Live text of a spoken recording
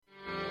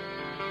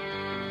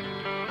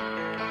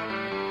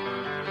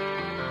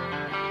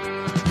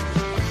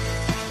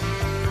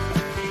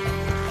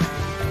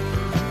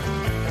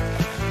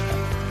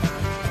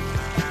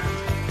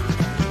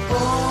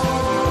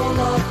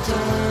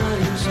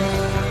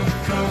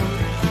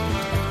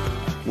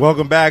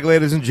Welcome back,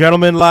 ladies and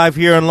gentlemen, live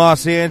here in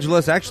Los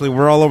Angeles. Actually,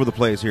 we're all over the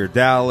place here.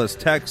 Dallas,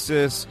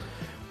 Texas,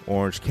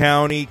 Orange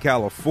County,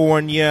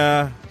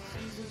 California.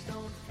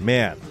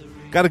 Man,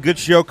 got a good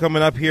show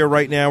coming up here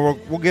right now.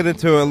 We'll get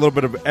into a little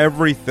bit of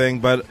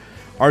everything, but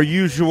our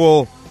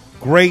usual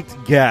great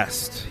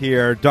guest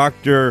here,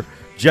 Dr.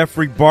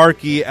 Jeffrey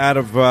Barke out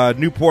of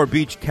Newport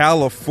Beach,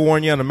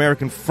 California, an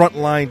American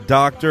frontline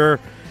doctor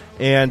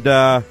and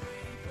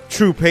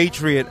true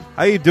patriot.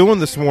 How you doing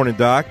this morning,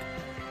 Doc?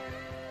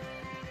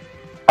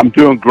 I'm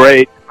doing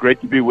great.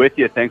 Great to be with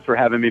you. Thanks for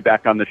having me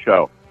back on the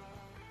show.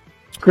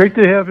 Great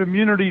to have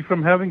immunity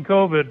from having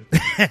COVID.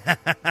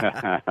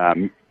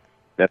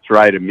 That's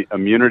right.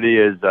 Immunity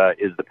is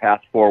the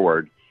path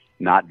forward,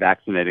 not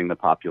vaccinating the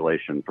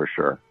population for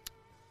sure.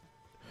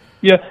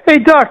 Yeah. Hey,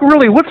 Doc,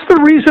 really, what's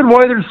the reason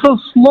why they're so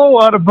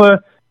slow out of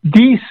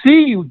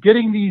D.C.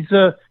 getting these,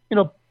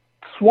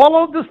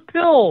 swallow this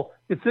pill.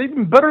 It's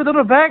even better than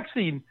a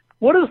vaccine.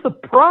 What is the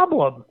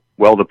problem?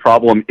 Well, the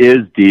problem is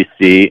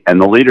D.C.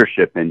 and the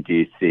leadership in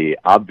D.C.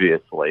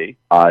 Obviously,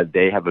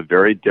 they have a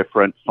very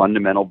different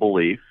fundamental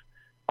belief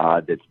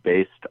that's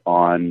based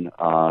on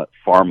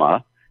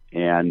pharma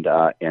and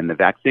the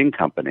vaccine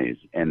companies,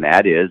 and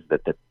that is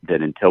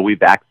that until we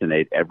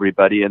vaccinate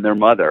everybody and their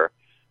mother,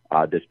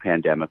 this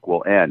pandemic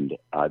will end.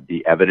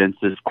 The evidence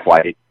is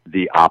quite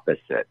the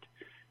opposite.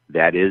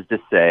 That is to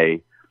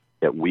say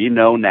that we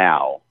know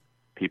now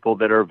people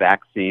that are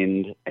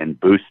vaccinated and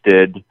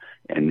boosted,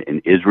 and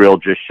Israel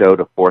just showed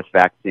a fourth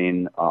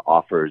vaccine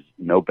offers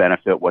no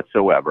benefit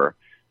whatsoever,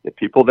 that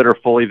people that are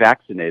fully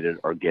vaccinated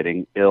are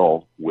getting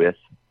ill with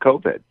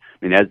COVID.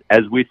 I mean,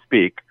 as we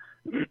speak,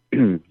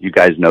 you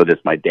guys know this,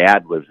 my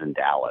dad lives in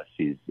Dallas.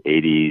 He's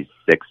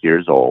 86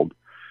 years old,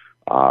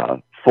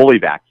 fully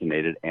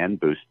vaccinated and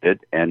boosted,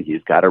 and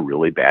he's got a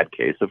really bad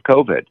case of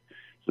COVID.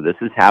 So this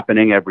is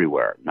happening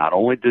everywhere. Not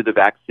only do the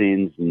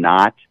vaccines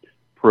not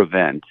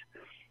prevent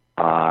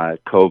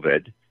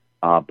COVID,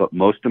 but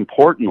most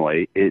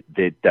importantly,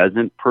 it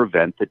doesn't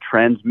prevent the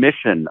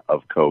transmission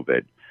of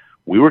COVID.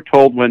 We were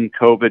told when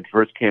COVID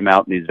first came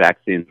out and these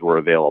vaccines were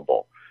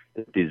available,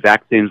 that these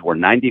vaccines were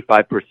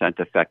 95%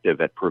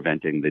 effective at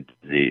preventing the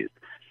disease.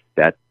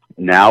 That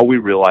now we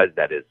realize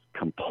that is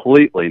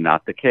completely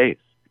not the case.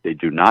 They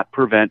do not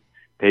prevent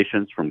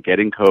patients from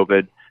getting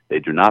COVID. They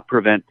do not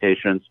prevent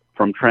patients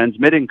from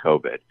transmitting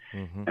COVID.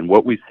 Mm-hmm. And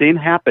what we've seen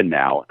happen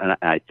now, and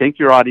I think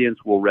your audience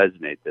will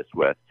resonate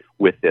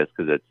with this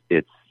because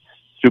it's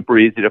super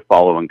easy to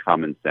follow and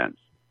common sense.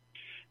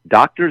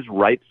 Doctors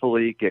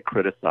rightfully get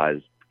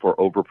criticized for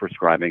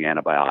overprescribing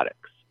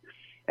antibiotics.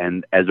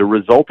 And as a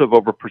result of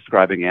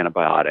overprescribing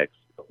antibiotics,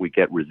 we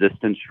get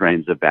resistant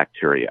strains of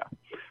bacteria.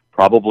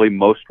 Probably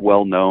most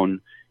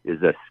well-known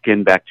is a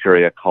skin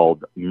bacteria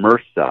called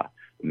MRSA,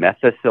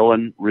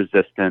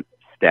 methicillin-resistant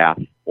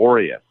Staph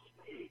aureus.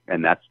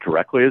 And that's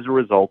directly as a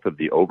result of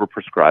the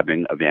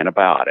overprescribing of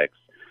antibiotics,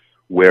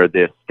 where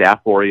this Staph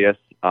aureus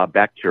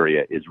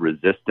bacteria is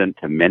resistant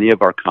to many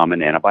of our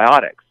common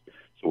antibiotics.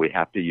 So we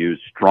have to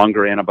use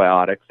stronger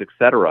antibiotics, et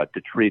cetera,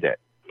 to treat it.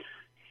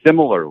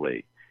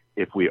 Similarly,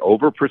 if we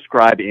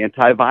overprescribe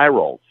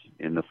antivirals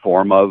in the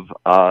form of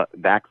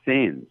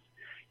vaccines,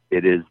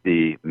 it is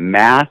the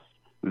mass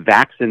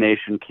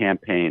vaccination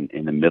campaign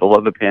in the middle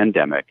of a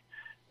pandemic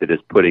that is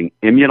putting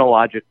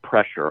immunologic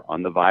pressure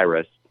on the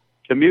virus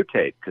to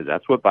mutate, because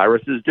that's what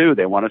viruses do.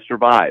 They want to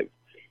survive.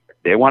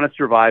 They want to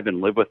survive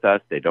and live with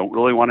us. They don't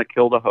really want to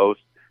kill the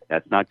host.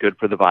 That's not good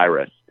for the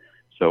virus.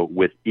 So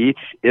with each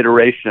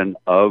iteration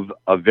of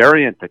a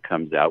variant that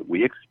comes out,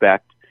 we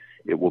expect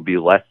it will be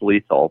less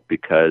lethal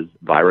because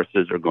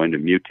viruses are going to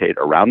mutate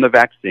around the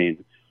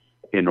vaccine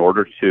in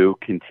order to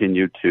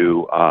continue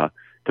to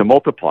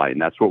multiply.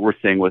 And that's what we're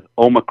seeing with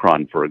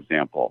Omicron, for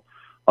example.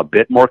 A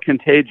bit more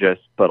contagious,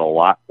 but a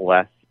lot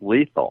less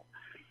lethal.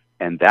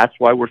 And that's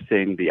why we're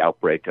seeing the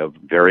outbreak of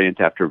variant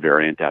after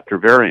variant after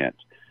variant.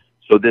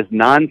 So this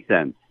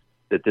nonsense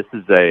that this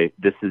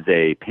is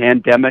a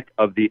pandemic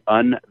of the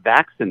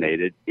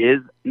unvaccinated is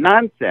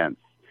nonsense.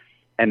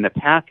 And the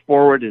path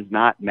forward is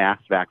not mass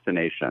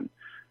vaccination.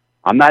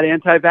 I'm not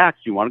anti-vax.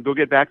 You want to go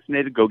get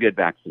vaccinated, go get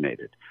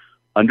vaccinated.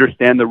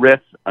 Understand the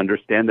risks,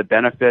 understand the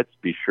benefits,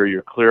 be sure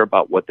you're clear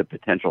about what the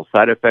potential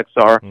side effects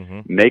are,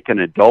 make an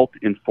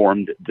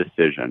adult-informed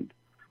decision.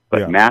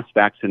 But mass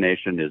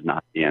vaccination is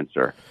not the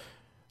answer.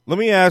 Let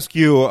me ask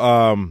you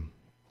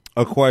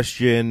a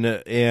question,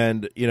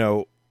 and,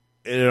 and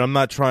I'm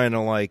not trying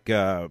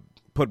to,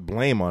 put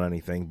blame on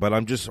anything, but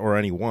or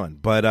anyone,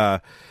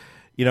 but,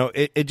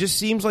 it just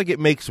seems like it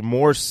makes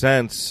more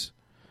sense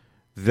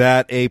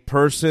that a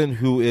person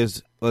who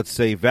is, let's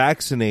say,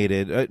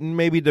 vaccinated,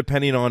 maybe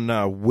depending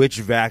on which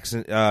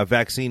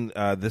vaccine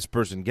this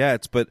person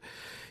gets, but,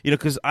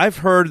 because I've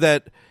heard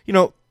that,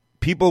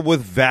 people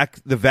with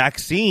the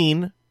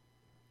vaccine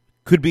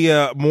could be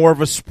more of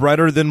a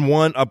spreader than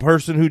a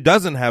person who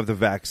doesn't have the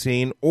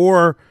vaccine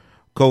or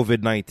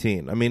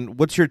COVID-19. I mean,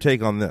 what's your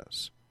take on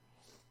this?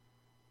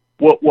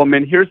 Well, I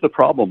mean, here's the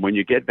problem. When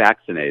you get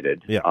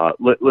vaccinated,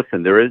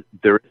 listen, there is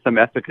some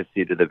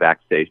efficacy to the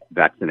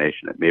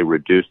vaccination. It may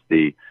reduce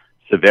the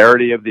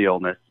severity of the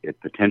illness. It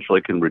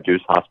potentially can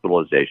reduce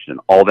hospitalization.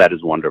 All that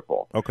is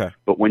wonderful. Okay.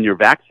 But when you're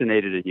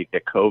vaccinated and you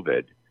get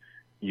COVID,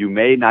 you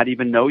may not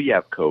even know you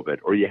have COVID,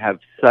 or you have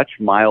such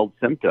mild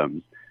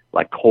symptoms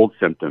like cold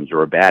symptoms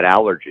or a bad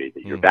allergy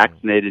that you're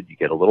vaccinated, you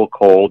get a little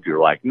cold, you're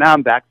like, no,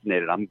 I'm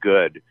vaccinated, I'm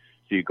good.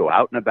 So you go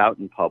out and about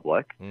in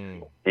public,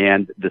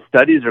 and the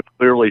studies are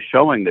clearly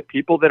showing that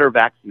people that are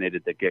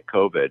vaccinated that get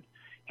COVID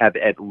have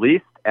at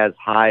least as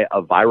high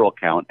a viral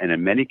count, and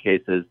in many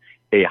cases,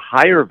 a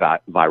higher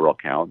viral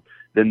count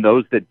than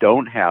those that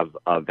don't have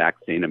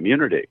vaccine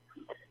immunity.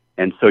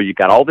 And so you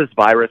got all this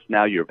virus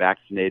now, you're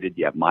vaccinated,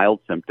 you have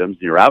mild symptoms,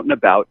 you're out and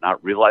about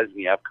not realizing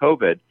you have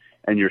COVID,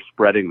 and you're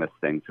spreading this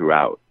thing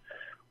throughout.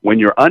 When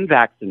you're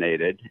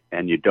unvaccinated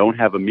and you don't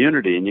have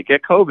immunity and you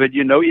get COVID,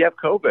 you know you have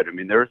COVID. I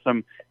mean, there are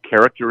some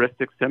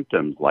characteristic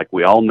symptoms, like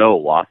we all know,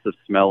 loss of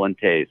smell and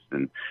taste,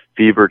 and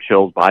fever,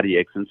 chills, body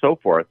aches, and so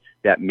forth.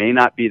 That may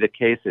not be the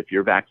case if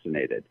you're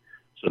vaccinated.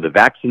 So the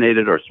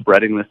vaccinated are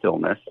spreading this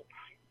illness.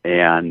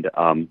 And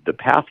the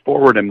path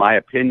forward, in my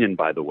opinion,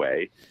 by the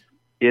way,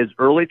 is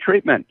early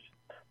treatment.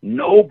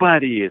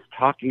 Nobody is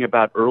talking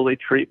about early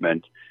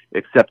treatment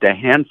except a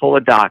handful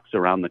of docs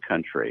around the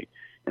country.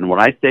 And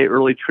when I say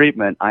early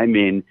treatment, I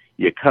mean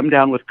you come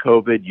down with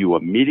COVID, you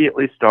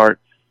immediately start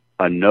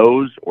a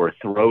nose or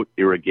throat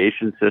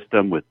irrigation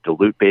system with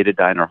dilute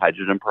betadine or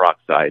hydrogen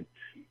peroxide.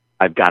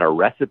 I've got a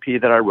recipe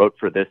that I wrote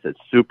for this. It's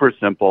super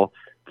simple.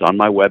 It's on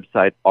my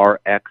website,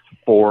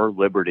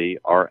 RX4Liberty,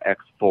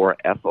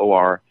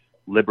 RX4FOR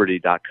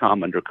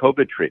Liberty.com, under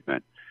COVID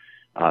treatment.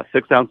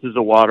 6 ounces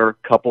of water,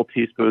 couple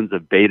teaspoons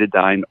of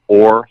betadine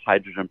or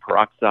hydrogen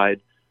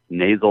peroxide,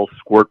 nasal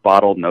squirt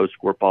bottle, nose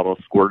squirt bottle,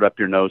 squirt it up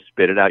your nose,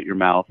 spit it out your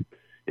mouth.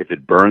 If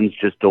it burns,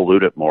 just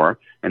dilute it more.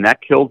 And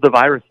that kills the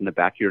virus in the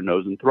back of your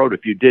nose and throat.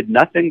 If you did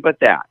nothing but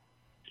that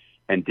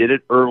and did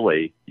it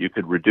early, you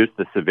could reduce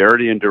the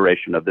severity and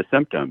duration of the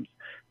symptoms.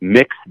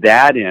 Mix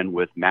that in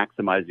with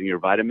maximizing your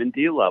vitamin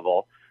D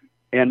level,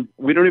 and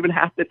we don't even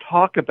have to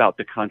talk about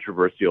the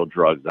controversial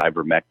drugs,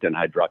 ivermectin,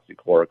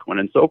 hydroxychloroquine,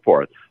 and so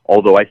forth,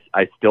 although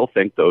I still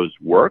think those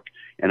work,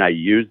 and I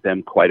use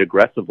them quite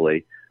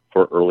aggressively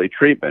for early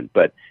treatment.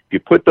 But if you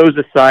put those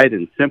aside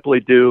and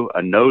simply do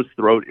a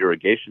nose-throat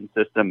irrigation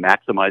system,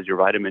 maximize your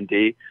vitamin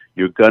D,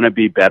 you're going to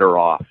be better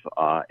off,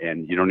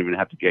 and you don't even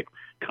have to get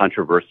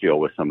controversial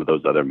with some of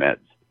those other meds.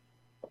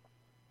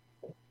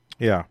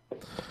 Yeah.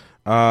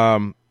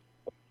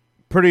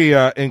 Pretty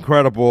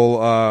incredible,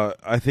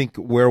 I think,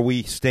 where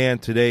we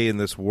stand today in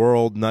this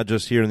world, not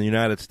just here in the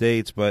United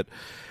States, but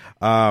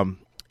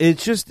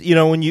it's just, you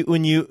know, when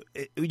you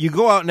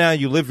go out now,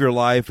 you live your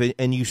life,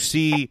 and you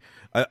see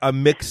a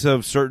mix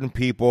of certain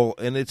people,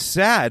 and it's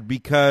sad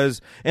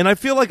because, and I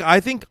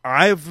think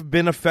I've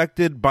been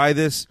affected by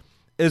this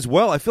as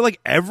well. I feel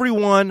like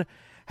everyone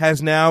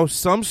has now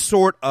some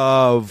sort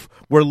of,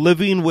 we're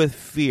living with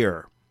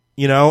fear,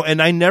 you know,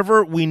 and I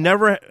never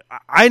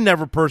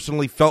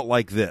personally felt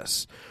like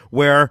this,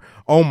 where,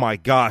 oh my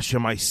gosh,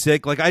 am I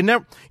sick? Like I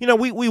never, you know,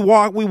 we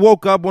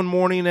woke up one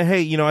morning and,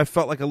 hey, you know, I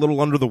felt like a little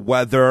under the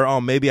weather.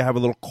 Oh, maybe I have a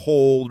little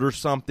cold or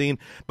something,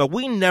 but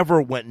we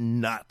never went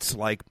nuts.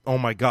 Like, oh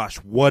my gosh,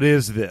 what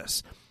is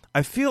this?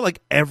 I feel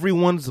like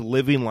everyone's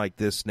living like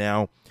this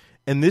now,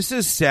 and this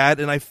is sad,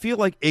 and I feel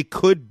like it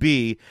could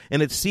be,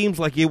 and it seems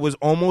like it was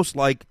almost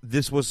like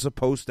this was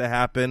supposed to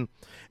happen,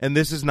 and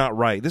this is not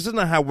right. This is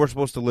not how we're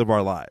supposed to live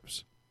our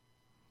lives.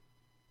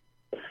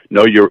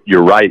 No,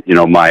 you're right. You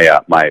know,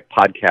 my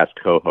podcast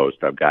co-host,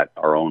 I've got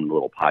our own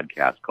little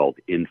podcast called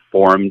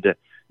Informed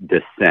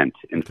Dissent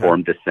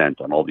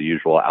on all the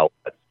usual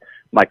outlets.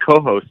 My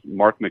co-host,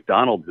 Mark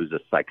McDonald, who's a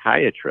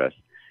psychiatrist,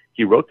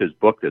 he wrote this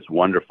book that's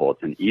wonderful.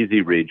 It's an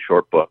easy read,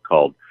 short book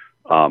called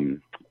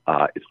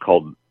it's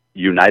called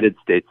United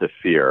States of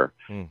Fear: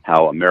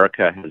 How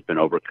America Has Been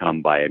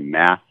Overcome by a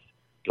Mass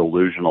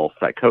Delusional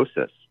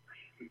Psychosis.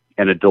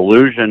 And a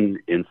delusion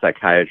in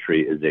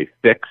psychiatry is a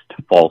fixed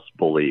false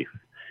belief.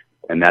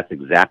 And that's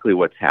exactly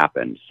what's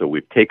happened. So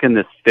we've taken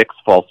this fixed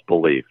false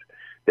belief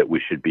that we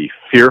should be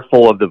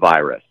fearful of the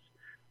virus.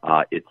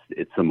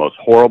 It's the most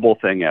horrible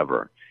thing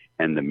ever.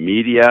 And the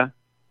media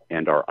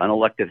and our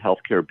unelected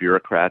healthcare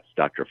bureaucrats,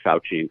 Dr.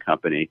 Fauci and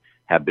company,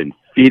 have been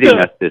feeding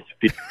us this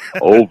fear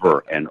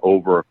over and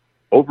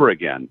over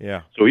again.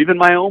 Yeah. So even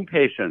my own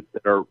patients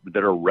that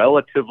are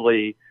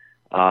relatively,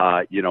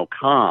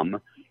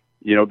 calm,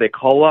 you know, they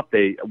call up.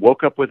 They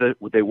woke up with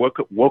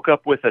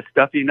a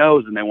stuffy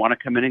nose, and they want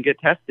to come in and get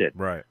tested.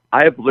 Right.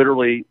 I have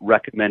literally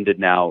recommended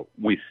now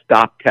we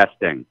stop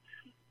testing.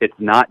 It's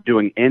not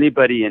doing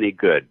anybody any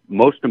good.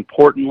 Most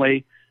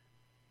importantly,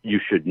 you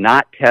should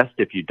not test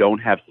if you don't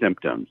have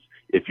symptoms.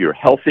 If you're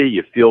healthy,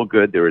 you feel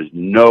good, there is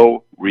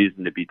no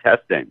reason to be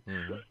testing.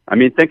 Mm-hmm. I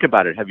mean, think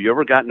about it. Have you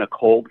ever gotten a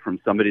cold from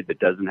somebody that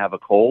doesn't have a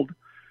cold?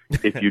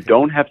 If you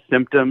don't have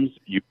symptoms,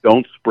 you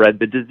don't spread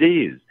the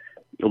disease.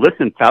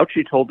 Listen,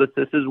 Fauci told us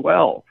this as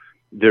well.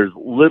 There's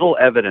little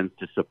evidence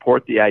to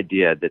support the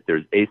idea that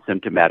there's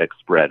asymptomatic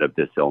spread of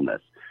this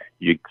illness.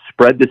 You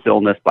spread this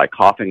illness by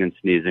coughing and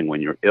sneezing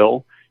when you're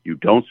ill. You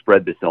don't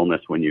spread this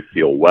illness when you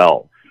feel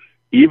well.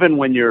 even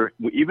when you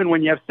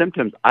have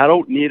symptoms, I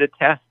don't need a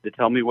test to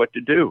tell me what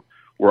to do.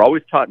 We're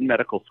always taught in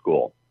medical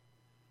school,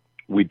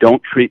 we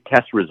don't treat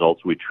test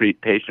results, we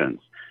treat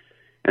patients.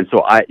 And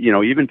so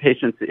even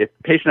patients, if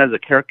a patient has a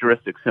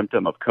characteristic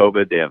symptom of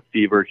COVID, they have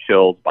fever,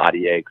 chills,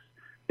 body aches,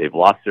 they've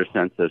lost their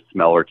sense of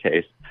smell or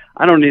taste,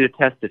 I don't need a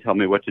test to tell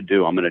me what to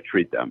do. I'm going to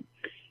treat them.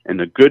 And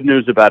the good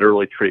news about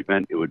early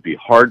treatment, it would be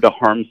hard to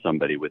harm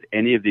somebody with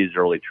any of these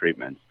early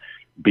treatments,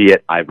 be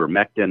it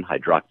ivermectin,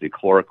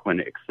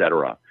 hydroxychloroquine, et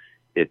cetera.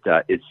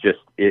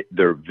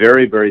 They're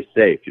very, very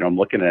safe. I'm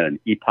looking at an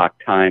Epoch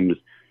Times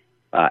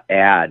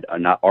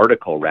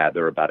article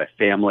about a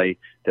family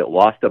that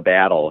lost a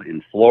battle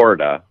in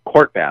Florida,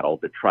 court battle,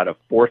 to try to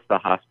force the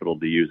hospital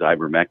to use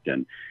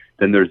ivermectin.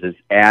 Then there's this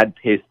ad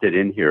pasted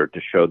in here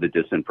to show the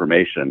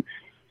disinformation.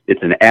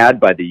 It's an ad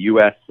by the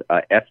U.S.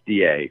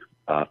 FDA,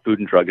 Food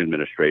and Drug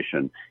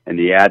Administration, and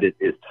the ad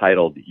is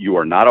titled, "You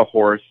are not a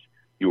horse,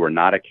 you are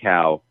not a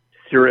cow.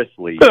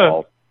 Seriously,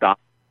 y'all, stop.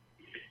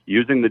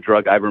 Using the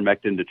drug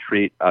ivermectin to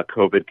treat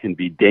COVID can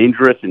be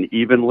dangerous and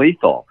even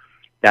lethal."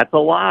 That's a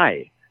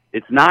lie.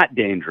 It's not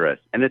dangerous,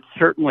 and it's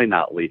certainly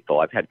not lethal.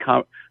 I've had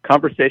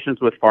conversations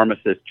with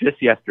pharmacists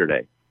just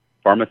yesterday,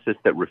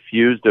 pharmacists that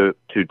refuse to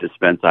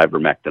dispense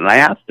ivermectin. And I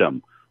asked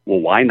them, well,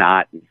 why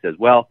not? And he says,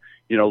 well,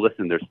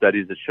 listen, there's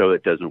studies that show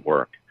it doesn't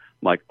work.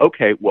 I'm like,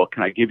 okay, well,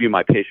 can I give you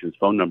my patient's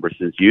phone number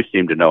since you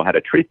seem to know how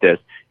to treat this,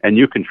 and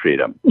you can treat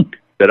them?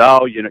 Said,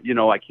 oh,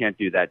 I can't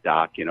do that,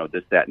 doc,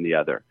 this, that, and the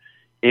other.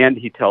 And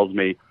he tells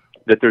me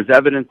that there's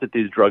evidence that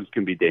these drugs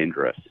can be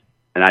dangerous.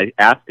 And I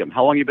asked him,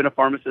 how long have you been a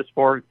pharmacist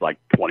for? It's like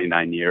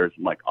 29 years.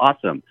 I'm like,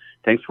 awesome.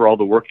 Thanks for all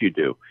the work you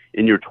do.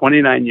 In your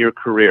 29-year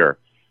career,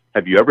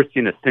 have you ever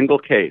seen a single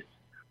case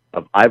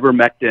of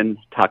ivermectin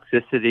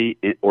toxicity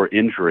or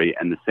injury,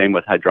 and the same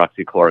with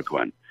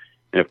hydroxychloroquine?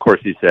 And of course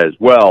he says,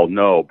 well,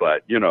 no,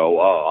 but,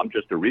 I'm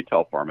just a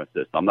retail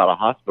pharmacist. I'm not a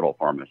hospital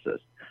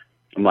pharmacist.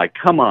 I'm like,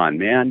 come on,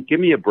 man, give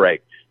me a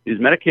break. These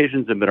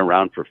medications have been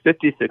around for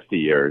 50, 60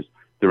 years.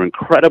 They're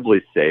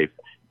incredibly safe.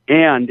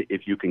 And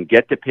if you can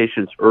get to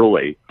patients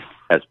early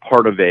as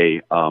part of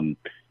a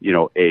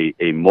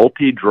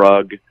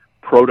multi-drug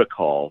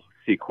protocol,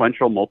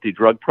 sequential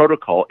multi-drug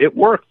protocol, it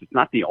works. It's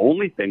not the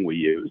only thing we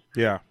use.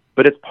 Yeah.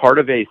 But it's part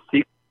of a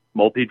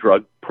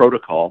multi-drug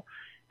protocol.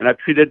 And I've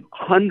treated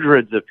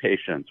hundreds of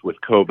patients with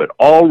COVID,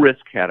 all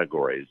risk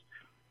categories.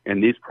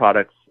 And these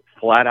products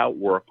flat out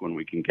work when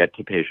we can get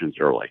to patients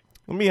early.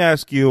 Let me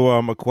ask you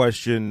a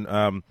question,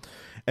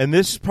 and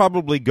this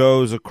probably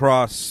goes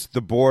across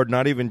the board,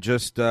 not even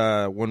just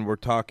when we're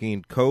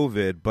talking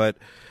COVID, but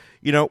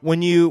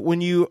when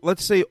you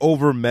let's say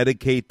over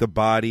medicate the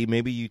body,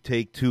 maybe you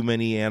take too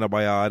many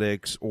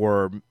antibiotics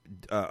or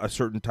a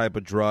certain type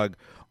of drug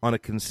on a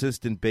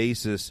consistent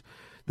basis,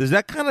 does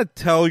that kind of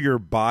tell your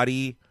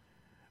body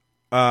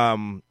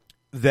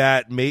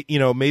that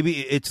maybe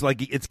it's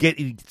like it's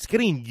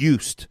getting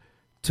used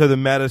to the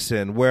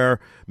medicine, where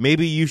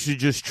maybe you should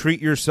just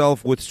treat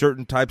yourself with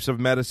certain types of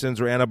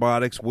medicines or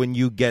antibiotics when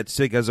you get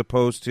sick, as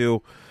opposed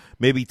to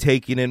maybe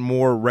taking it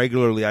more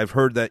regularly? I've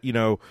heard that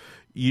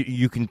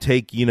you can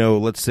take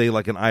let's say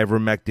like an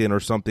ivermectin or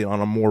something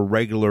on a more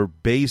regular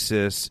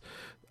basis.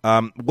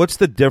 What's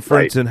the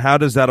difference, and how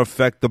does that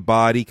affect the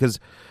body? Because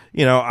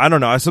I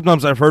don't know.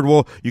 Sometimes I've heard,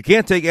 well, you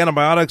can't take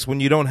antibiotics when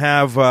you don't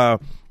have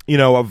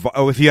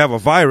if you have a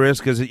virus,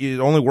 because it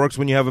only works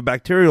when you have a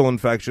bacterial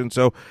infection.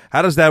 So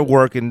how does that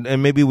work?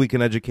 And maybe we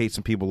can educate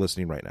some people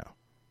listening right now.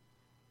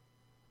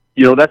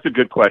 That's a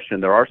good question.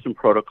 There are some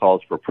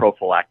protocols for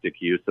prophylactic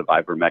use of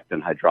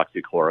ivermectin,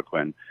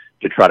 hydroxychloroquine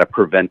to try to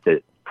prevent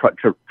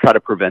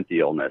the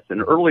illness.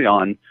 And early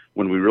on,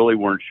 when we really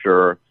weren't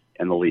sure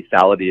and the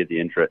lethality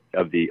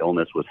of the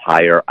illness was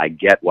higher, I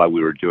get why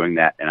we were doing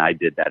that, and I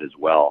did that as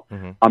well.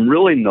 Mm-hmm. I'm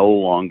really no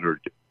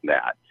longer doing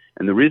that.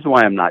 And the reason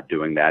why I'm not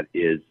doing that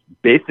is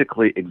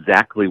basically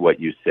exactly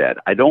what you said.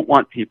 I don't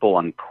want people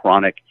on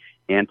chronic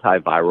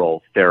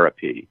antiviral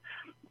therapy.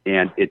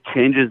 And it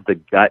changes the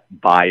gut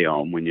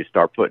biome when you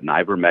start putting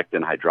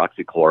ivermectin,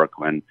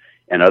 hydroxychloroquine,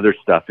 and other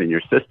stuff in your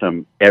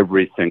system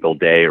every single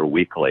day or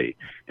weekly.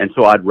 And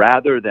so I'd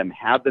rather them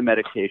have the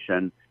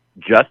medication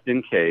just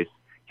in case,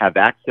 have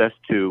access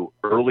to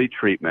early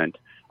treatment,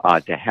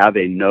 to have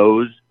a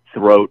nose,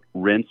 throat,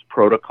 rinse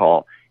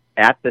protocol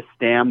at the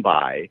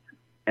standby,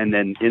 and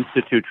then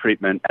institute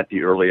treatment at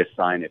the earliest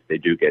sign if they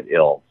do get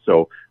ill.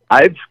 So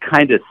I've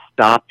kind of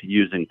stopped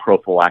using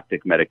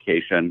prophylactic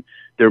medication.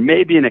 There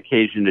may be an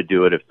occasion to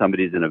do it if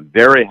somebody's in a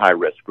very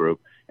high-risk group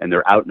and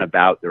they're out and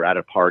about, they're at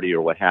a party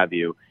or what have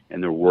you,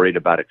 and they're worried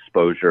about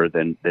exposure,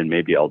 then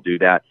maybe I'll do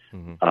that.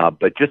 Mm-hmm.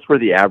 But just for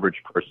the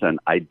average person,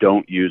 I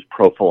don't use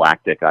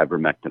prophylactic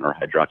ivermectin or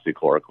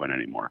hydroxychloroquine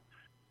anymore.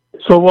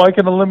 So I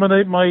can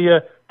eliminate my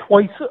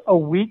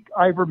twice-a-week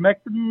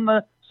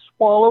ivermectin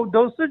swallow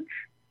dosage?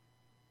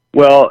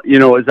 Well,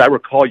 as I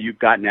recall, you've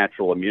got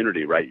natural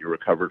immunity, right? You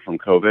recovered from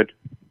COVID.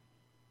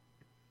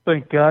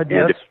 Thank God,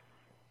 yes.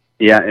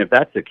 If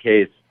that's the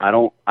case, I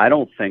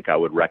don't think I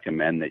would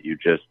recommend that you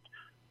just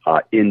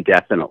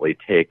indefinitely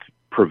take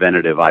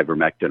preventative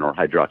ivermectin or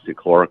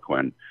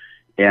hydroxychloroquine.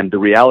 And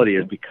the reality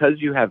is, because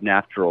you have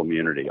natural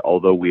immunity,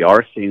 although we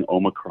are seeing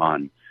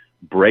Omicron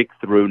break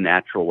through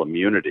natural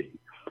immunity,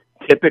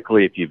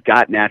 typically if you've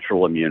got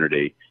natural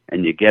immunity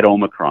and you get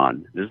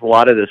Omicron, there's a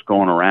lot of this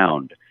going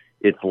around,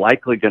 it's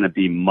likely going to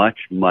be much,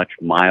 much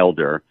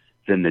milder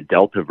than the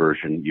Delta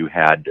version you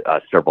had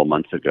several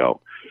months ago.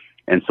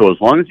 And so as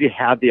long as you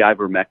have the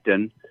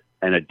ivermectin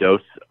and a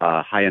dose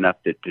high enough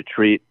to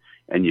treat,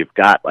 and you've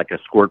got like a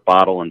squirt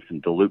bottle and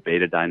some dilute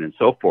betadine and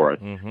so forth,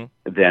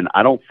 then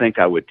I don't think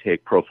I would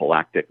take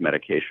prophylactic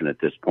medication at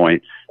this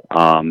point,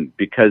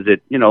 because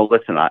it,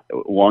 listen,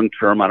 long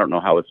term, I don't know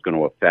how it's going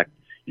to affect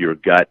your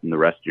gut and the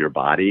rest of your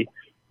body,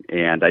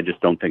 and I just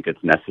don't think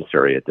it's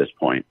necessary at this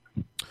point.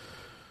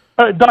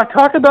 Doc,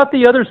 talk about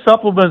the other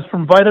supplements,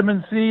 from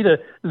vitamin C to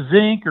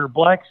zinc or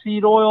black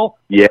seed oil,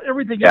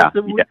 everything else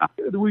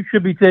that we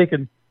should be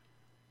taking.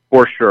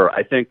 For sure.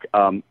 I think,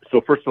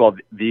 so first of all,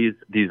 these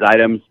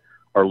items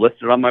are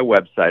listed on my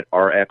website,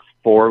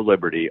 RX4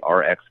 Liberty,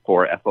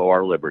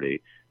 RX4FOR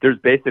Liberty. There's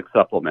basic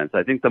supplements.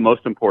 I think the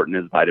most important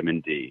is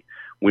vitamin D.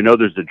 We know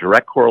there's a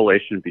direct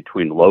correlation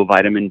between low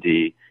vitamin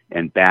D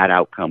and bad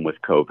outcome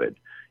with COVID.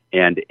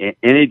 And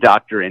any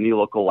doctor, any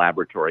local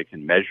laboratory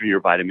can measure your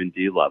vitamin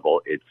D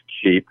level. It's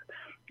cheap.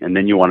 And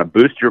then you want to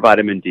boost your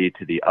vitamin D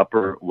to the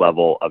upper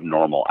level of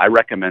normal. I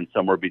recommend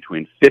somewhere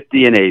between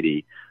 50 and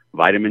 80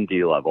 vitamin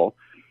D level.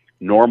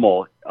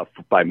 Normal,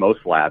 by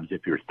most labs,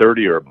 if you're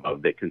 30 or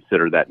above, they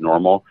consider that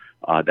normal.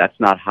 That's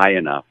not high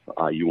enough.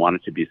 You want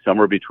it to be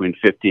somewhere between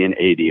 50 and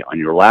 80 on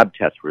your lab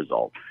test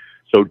result.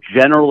 So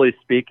generally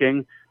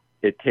speaking,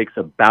 it takes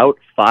about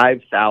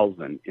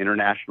 5,000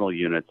 international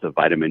units of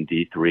vitamin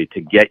D3 to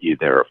get you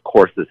there. Of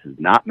course, this is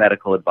not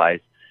medical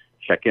advice.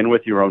 Check in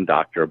with your own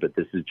doctor, but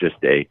this is just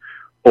a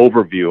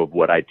overview of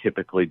what I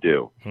typically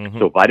do.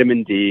 So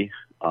vitamin D,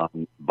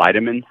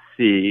 vitamin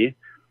C,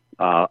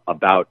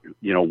 about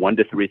 1,000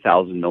 to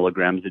 3,000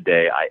 milligrams a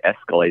day. I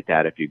escalate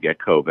that if you get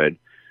COVID.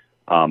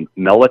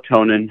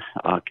 Melatonin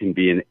can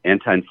be an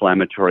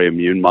anti-inflammatory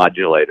immune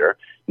modulator,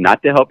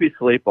 not to help you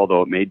sleep,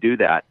 although it may do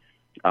that.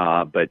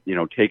 But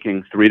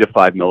taking 3 to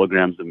 5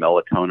 milligrams of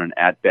melatonin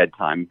at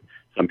bedtime,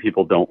 some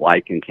people don't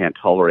like and can't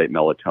tolerate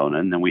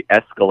melatonin. Then we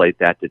escalate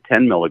that to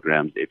 10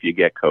 milligrams if you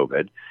get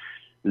COVID.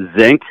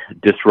 Zinc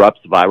disrupts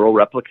viral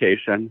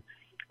replication,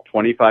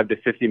 25 to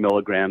 50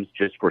 milligrams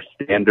just for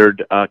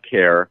standard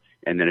care.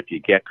 And then if you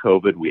get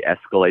COVID, we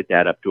escalate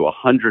that up to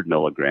 100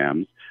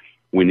 milligrams.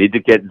 We need to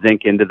get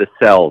zinc into the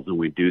cells, and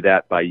we do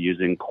that by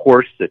using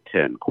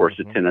quercetin.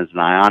 Quercetin is an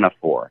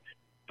ionophore.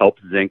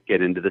 Helps zinc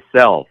get into the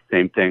cell.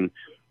 Same thing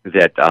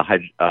that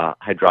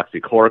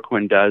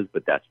hydroxychloroquine does,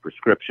 but that's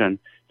prescription.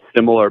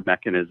 Similar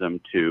mechanism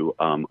to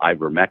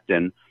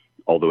ivermectin,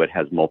 although it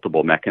has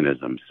multiple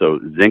mechanisms. So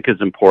zinc is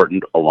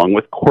important, along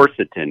with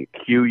quercetin,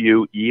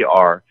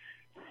 Quercetin,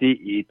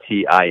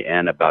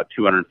 about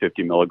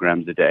 250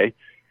 milligrams a day.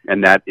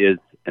 And that's a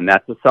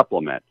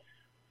supplement.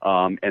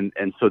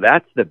 And so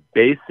that's the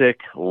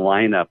basic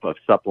lineup of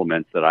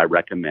supplements that I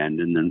recommend,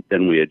 and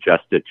then we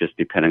adjust it just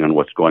depending on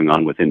what's going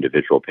on with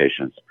individual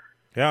patients.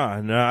 Yeah,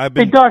 and I've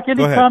been. Hey Doc,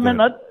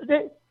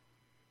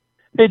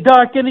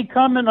 any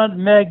comment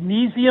on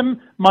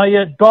magnesium?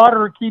 My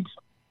daughter keeps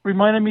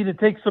reminding me to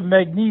take some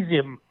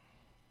magnesium.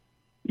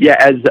 Yeah,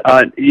 as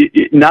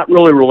not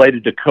really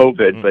related to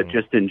COVID, but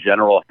just in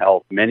general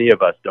health, many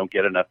of us don't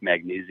get enough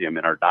magnesium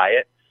in our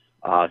diet.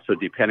 So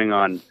depending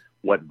on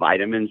what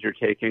vitamins you're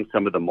taking,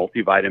 some of the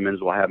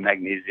multivitamins will have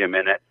magnesium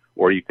in it,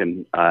 or you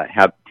can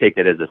take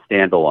it as a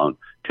standalone.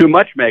 Too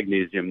much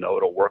magnesium, though,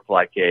 it'll work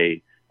like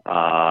a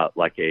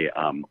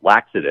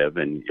laxative,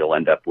 and you'll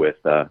end up with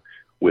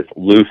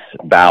loose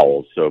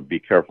bowels. So be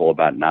careful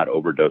about not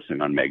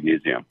overdosing on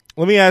magnesium.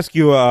 Let me ask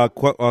you a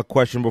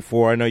question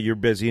before. I know you're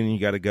busy and you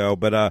got to go,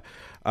 but I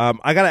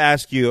got to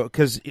ask you,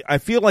 because I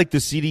feel like the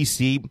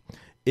CDC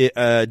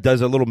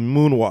does a little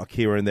moonwalk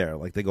here and there.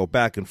 Like they go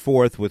back and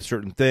forth with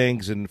certain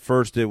things. And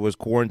first it was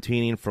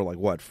quarantining for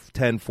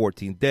 10,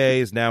 14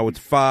 days. Now it's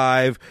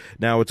 5.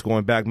 Now it's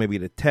going back maybe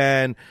to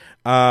 10.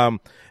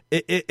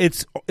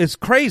 It's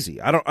crazy.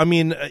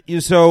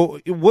 So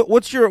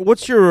what's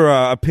your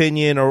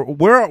opinion, or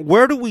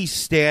where do we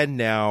stand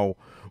now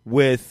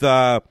with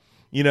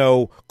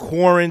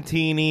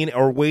quarantining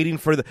or waiting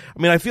for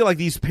I feel like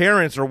these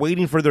parents are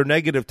waiting for their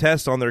negative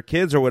tests on their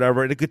kids or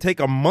whatever, and it could take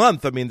a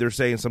month. They're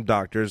saying, some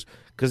doctors,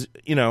 because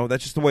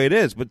that's just the way it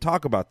is. But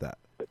talk about that.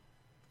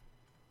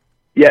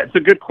 Yeah, it's a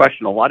good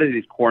question. A lot of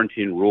these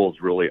quarantine rules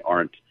really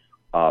aren't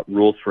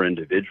rules for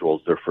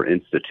individuals; they're for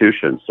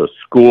institutions. So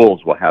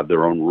schools will have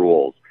their own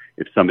rules.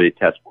 If somebody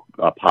tests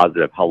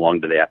positive, how long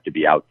do they have to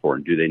be out for,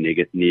 and do they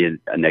need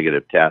a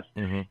negative test?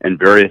 And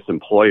various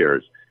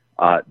employers.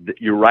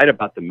 You're right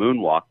about the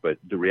moonwalk, but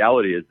the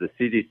reality is the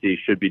CDC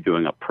should be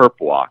doing a perp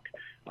walk.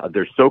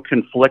 They're so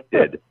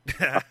conflicted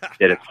that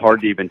it's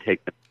hard to even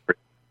take them.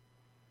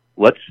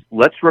 Let's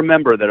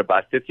remember that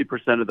about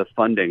 50% of the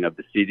funding of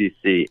the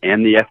CDC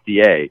and the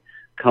FDA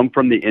come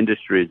from the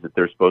industries that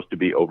they're supposed to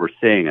be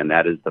overseeing, and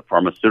that is the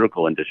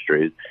pharmaceutical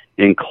industries,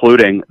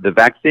 including the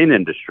vaccine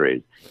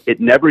industries. It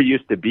never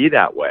used to be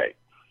that way.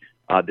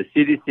 The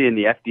CDC and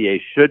the FDA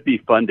should be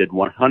funded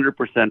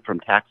 100% from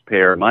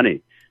taxpayer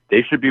money.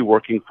 They should be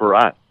working for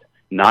us,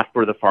 not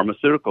for the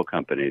pharmaceutical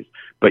companies.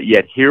 But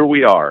yet here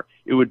we are.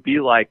 It would be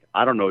like,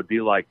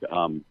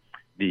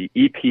 the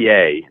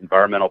EPA,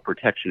 Environmental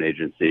Protection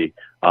Agency,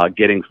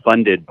 getting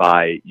funded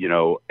by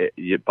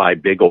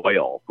big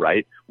oil,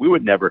 right? We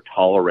would never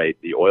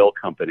tolerate the oil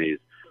companies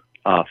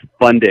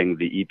funding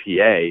the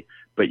EPA,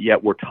 but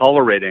yet we're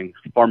tolerating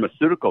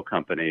pharmaceutical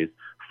companies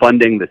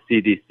funding the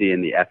CDC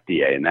and the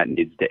FDA, and that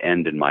needs to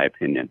end, in my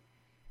opinion.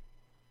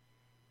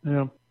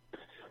 Yeah,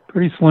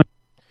 pretty slim.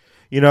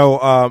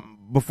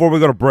 Before we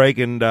go to break,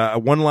 and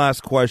one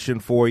last question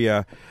for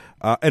you.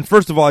 And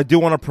first of all, I do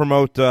want to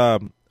promote,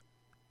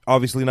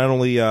 obviously, not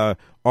only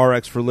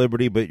RX for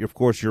Liberty, but, of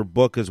course, your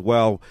book as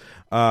well.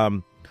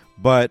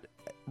 But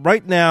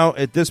right now,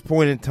 at this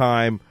point in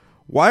time,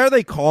 why are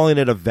they calling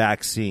it a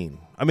vaccine?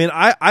 I mean,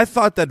 I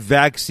thought that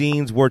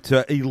vaccines were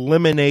to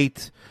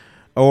eliminate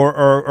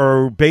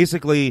or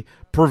basically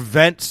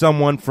prevent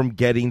someone from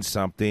getting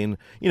something,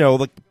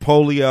 like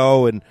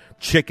polio and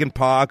chicken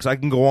pox. I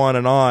can go on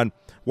and on.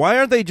 Why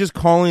aren't they just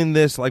calling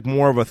this like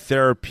more of a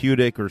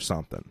therapeutic or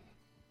something?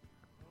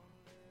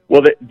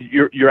 Well,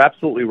 you're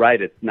absolutely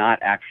right. It's not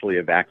actually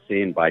a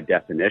vaccine by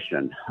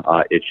definition.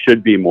 It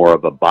should be more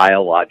of a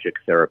biologic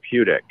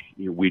therapeutic.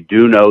 We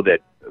do know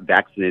that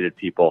vaccinated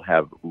people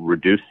have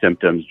reduced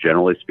symptoms,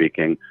 generally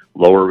speaking,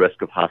 lower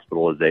risk of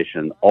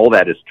hospitalization. All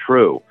that is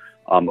true.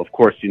 Of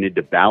course, you need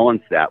to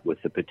balance that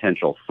with the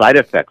potential side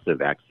effects of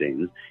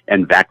vaccines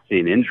and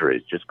vaccine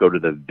injuries. Just go to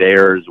the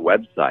VAERS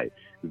website.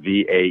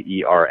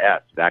 VAERS,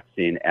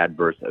 Vaccine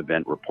Adverse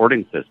Event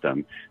Reporting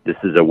System. This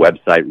is a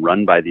website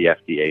run by the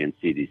FDA and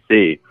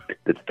CDC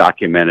that's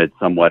documented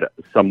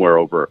somewhere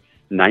over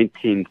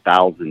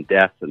 19,000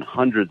 deaths and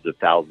hundreds of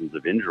thousands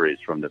of injuries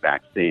from the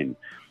vaccine.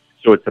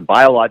 So it's a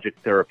biologic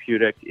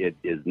therapeutic. It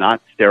is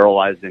not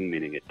sterilizing,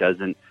 meaning it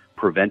doesn't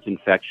prevent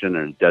infection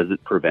and it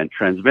doesn't prevent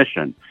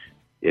transmission.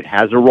 It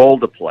has a role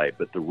to play,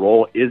 but the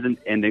role isn't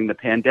ending the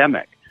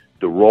pandemic.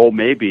 The role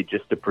may be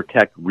just to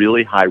protect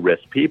really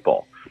high-risk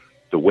people.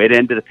 The way to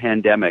end the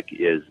pandemic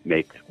is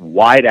make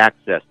wide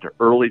access to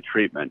early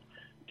treatment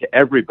to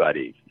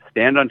everybody.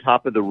 Stand on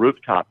top of the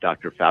rooftop,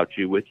 Dr.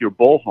 Fauci, with your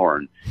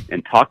bullhorn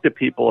and talk to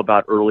people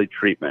about early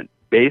treatment.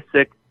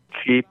 Basic,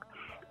 cheap,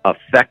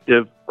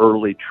 effective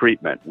early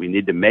treatment. We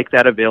need to make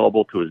that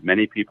available to as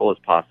many people as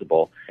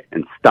possible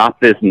and stop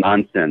this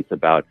nonsense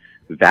about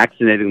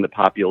vaccinating the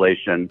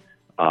population,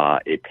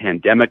 a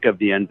pandemic of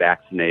the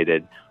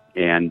unvaccinated,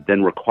 and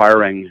then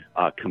requiring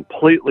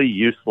completely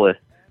useless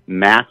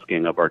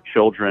masking of our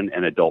children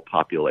and adult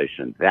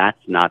population. That's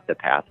not the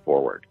path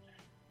forward.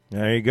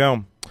 There you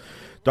go.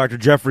 Dr.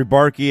 Jeffrey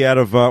Barke out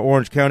of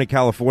Orange County,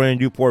 California,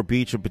 Newport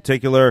Beach in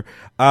particular.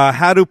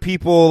 How do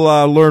people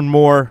learn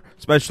more,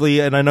 especially,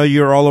 and I know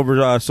you're all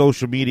over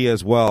social media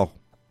as well.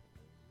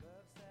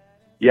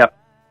 Yep.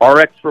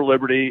 RX for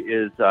Liberty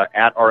is,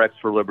 at RX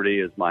for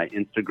Liberty is my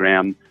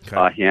Instagram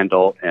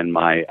handle, and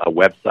my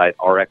website,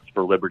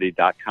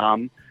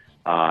 rxforliberty.com.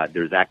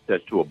 There's access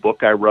to a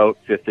book I wrote,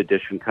 5th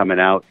edition coming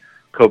out,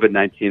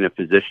 COVID-19, A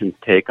Physician's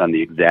Take on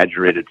the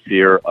Exaggerated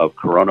Fear of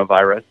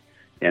Coronavirus.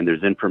 And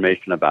there's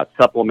information about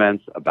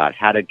supplements, about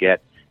how to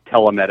get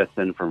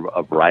telemedicine from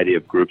a variety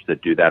of groups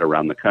that do that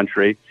around the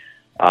country.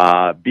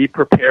 Be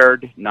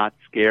prepared, not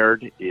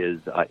scared is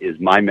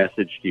my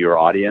message to your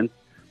audience.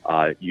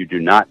 You do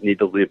not need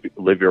to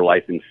live your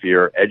life in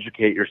fear.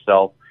 Educate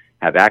yourself,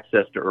 have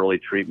access to early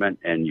treatment,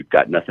 and you've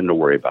got nothing to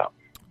worry about.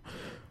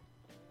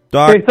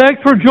 Doc. Hey,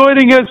 thanks for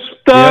joining us,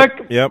 Doc.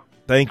 Yep.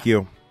 Thank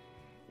you.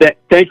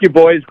 Thank you,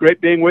 boys.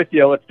 Great being with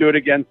you. Let's do it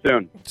again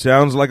soon.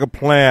 Sounds like a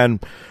plan.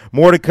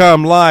 More to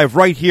come live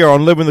right here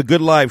on Living the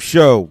Good Life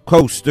show,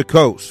 coast to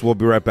coast. We'll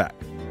be right back.